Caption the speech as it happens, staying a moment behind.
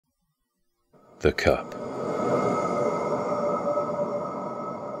The cup.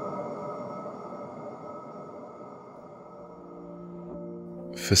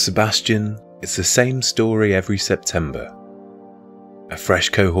 For Sebastian, it's the same story every September. A fresh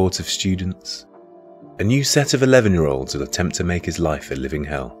cohort of students, a new set of 11-year-olds will attempt to make his life a living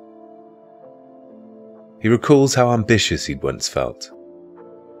hell. He recalls how ambitious he'd once felt,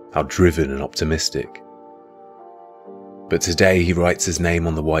 how driven and optimistic. But today he writes his name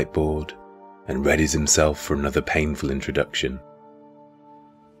on the whiteboard and readies himself for another painful introduction.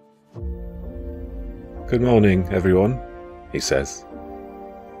 "Good morning, everyone," he says.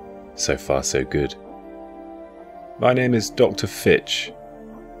 So far, so good. "My name is Dr. Fitch.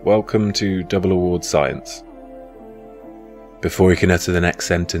 Welcome to Double Award Science." Before he can utter the next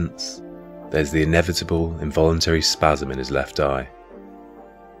sentence, there's the inevitable, involuntary spasm in his left eye.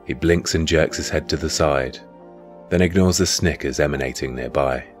 He blinks and jerks his head to the side, then ignores the snickers emanating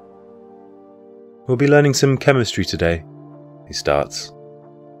nearby. "We'll be learning some chemistry today," he starts.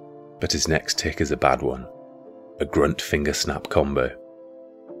 But his next tick is a bad one. A grunt finger snap combo.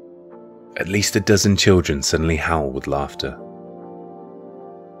 At least a dozen children suddenly howl with laughter.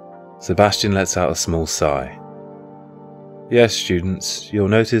 Sebastian lets out a small sigh. "Yes, students, you'll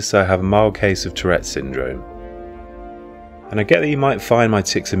notice I have a mild case of Tourette's syndrome. And I get that you might find my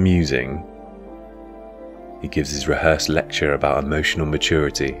tics amusing." He gives his rehearsed lecture about emotional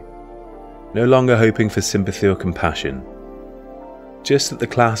maturity, no longer hoping for sympathy or compassion, just that the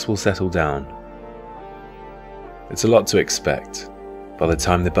class will settle down. It's a lot to expect. By the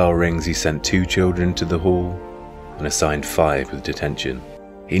time the bell rings, he sent 2 children to the hall and assigned 5 with detention.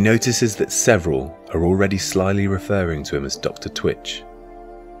 He notices that several are already slyly referring to him as Dr. Twitch.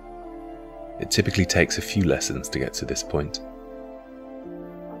 It typically takes a few lessons to get to this point.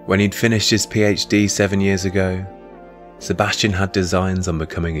 When he'd finished his PhD 7 years ago, Sebastian had designs on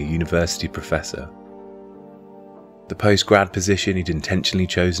becoming a university professor. The post-grad position he'd intentionally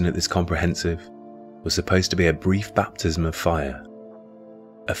chosen at this comprehensive was supposed to be a brief baptism of fire,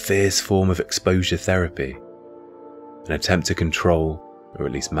 a fierce form of exposure therapy, an attempt to control, or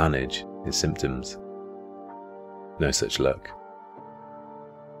at least manage, his symptoms. No such luck.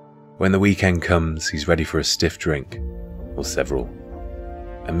 When the weekend comes, he's ready for a stiff drink, or several,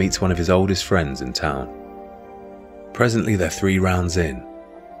 and meets one of his oldest friends in town. Presently they're 3 rounds in,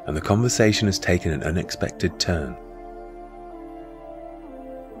 and the conversation has taken an unexpected turn.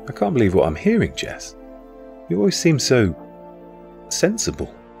 "I can't believe what I'm hearing, Jess. You always seem so sensible."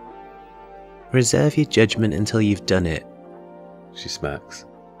 "Reserve your judgment until you've done it," she smacks.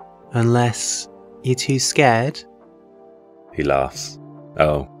 "Unless you're too scared." He laughs.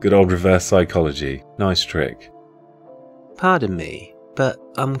 "Oh, good old reverse psychology. Nice trick." "Pardon me, but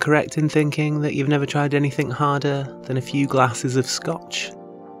I'm correct in thinking that you've never tried anything harder than a few glasses of scotch?"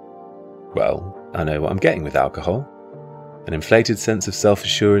 "Well, I know what I'm getting with alcohol. An inflated sense of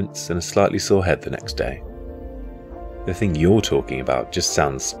self-assurance and a slightly sore head the next day. The thing you're talking about just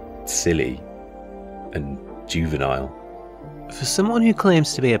sounds silly and juvenile." For someone who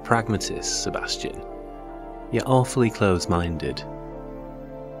claims to be a pragmatist, Sebastian, you're awfully close-minded.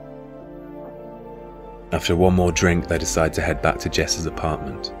 After one more drink, they decide to head back to Jess's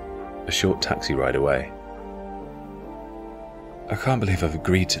apartment, a short taxi ride away. "I can't believe I've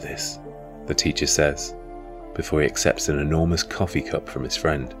agreed to this," the teacher says, before he accepts an enormous coffee cup from his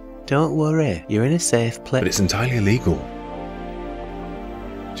friend. "Don't worry, you're in a safe place." "But it's entirely illegal."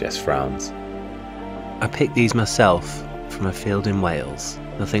 Jess frowns. "I picked these myself from a field in Wales.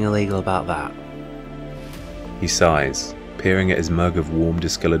 Nothing illegal about that." He sighs, peering at his mug of warm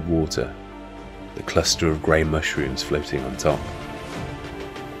discoloured water, the cluster of grey mushrooms floating on top.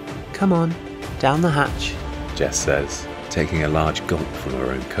 "Come on, down the hatch," Jess says, taking a large gulp from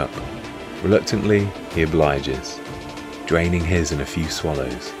her own cup. Reluctantly, he obliges, draining his in a few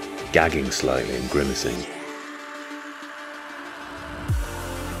swallows, gagging slightly and grimacing.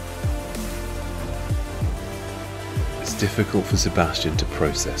 It's difficult for Sebastian to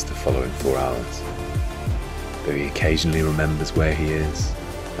process the following 4 hours. Though he occasionally remembers where he is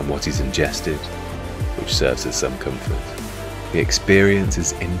and what he's ingested, which serves as some comfort. The experience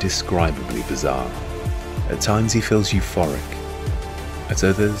is indescribably bizarre. At times he feels euphoric, at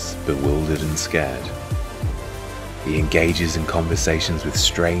others bewildered and scared. He engages in conversations with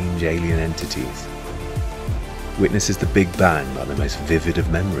strange alien entities, witnesses the Big Bang like the most vivid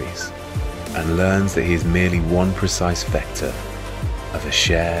of memories, and learns that he is merely one precise vector of a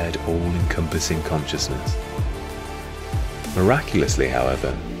shared, all-encompassing consciousness. Miraculously,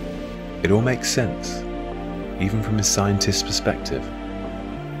 however, it all makes sense, even from his scientist's perspective.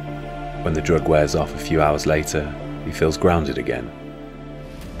 When the drug wears off a few hours later, he feels grounded again,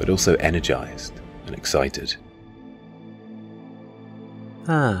 but also energised and excited.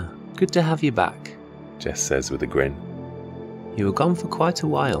 Ah, good to have you back, Jess says with a grin. You were gone for quite a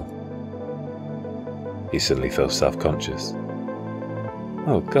while. He suddenly feels self-conscious.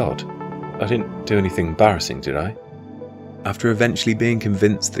 Oh God, I didn't do anything embarrassing, did I? After eventually being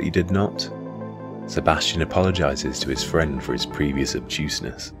convinced that he did not, Sebastian apologises to his friend for his previous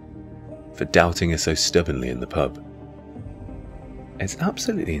obtuseness, for doubting her so stubbornly in the pub. It's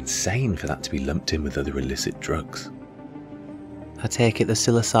absolutely insane for that to be lumped in with other illicit drugs. I take it the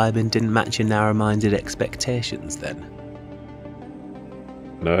psilocybin didn't match your narrow-minded expectations then?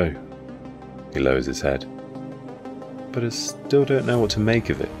 No. He lowers his head. But I still don't know what to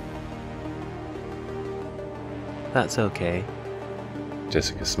make of it. That's okay.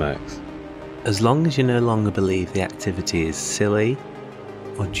 Jessica smirks. As long as you no longer believe the activity is silly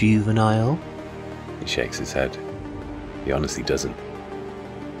or juvenile. He shakes his head. He honestly doesn't.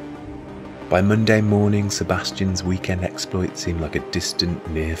 By Monday morning, Sebastian's weekend exploits seem like a distant,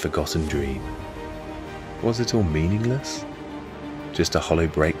 near-forgotten dream. Was it all meaningless? Just a hollow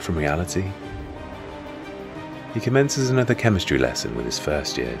break from reality? He commences another chemistry lesson with his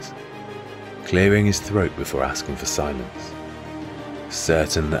first years, clearing his throat before asking for silence,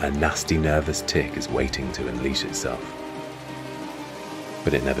 certain that a nasty nervous tick is waiting to unleash itself.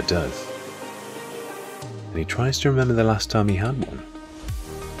 But it never does. And he tries to remember the last time he had one.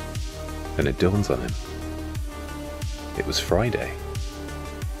 Then it dawns on him. It was Friday,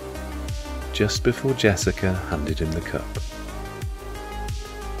 just before Jessica handed him the cup.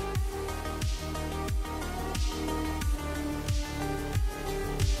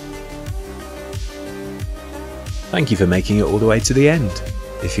 Thank you for making it all the way to the end.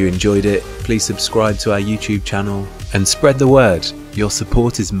 If you enjoyed it, please subscribe to our YouTube channel and spread the word. Your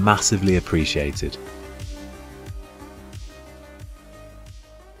support is massively appreciated.